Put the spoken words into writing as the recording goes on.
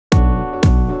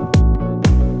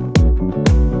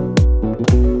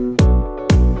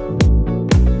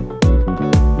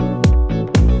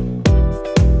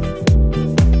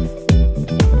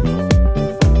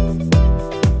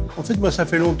Moi, ça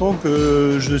fait longtemps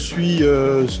que je suis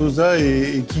Sosa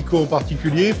et Kiko en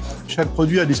particulier. Chaque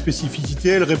produit a des spécificités,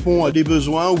 elle répond à des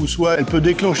besoins ou soit elle peut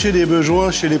déclencher des besoins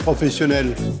chez les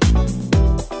professionnels.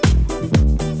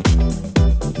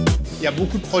 Il y a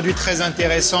beaucoup de produits très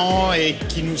intéressants et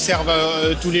qui nous servent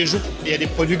tous les jours. Il y a des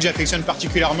produits que j'affectionne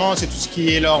particulièrement, c'est tout ce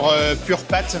qui est leur pure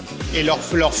pâte et leurs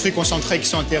fruits concentrés qui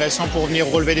sont intéressants pour venir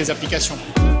relever des applications.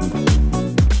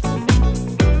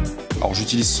 Alors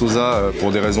j'utilise Sosa pour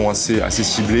des raisons assez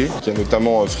ciblées. Il y a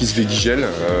notamment Frizz Vegigel,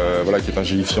 voilà, qui est un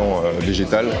gélifiant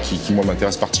végétal qui moi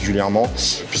m'intéresse particulièrement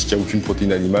puisqu'il n'y a aucune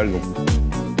protéine animale. Donc.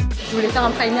 Je voulais faire un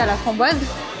praliné à la framboise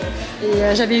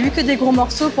et j'avais vu que des gros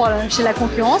morceaux chez la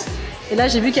concurrence. Et là,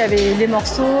 j'ai vu qu'il y avait les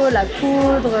morceaux, la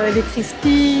poudre, les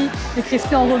crispies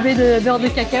enrobés de beurre de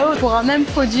cacao. Pour un même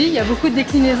produit, il y a beaucoup de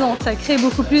déclinaisons. Ça crée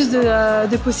beaucoup plus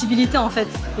de possibilités en fait,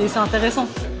 et c'est intéressant.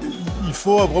 Il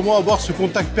faut vraiment avoir ce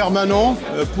contact permanent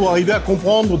pour arriver à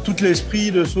comprendre tout l'esprit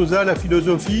de Sosa, la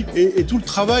philosophie et tout le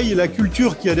travail et la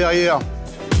culture qu'il y a derrière.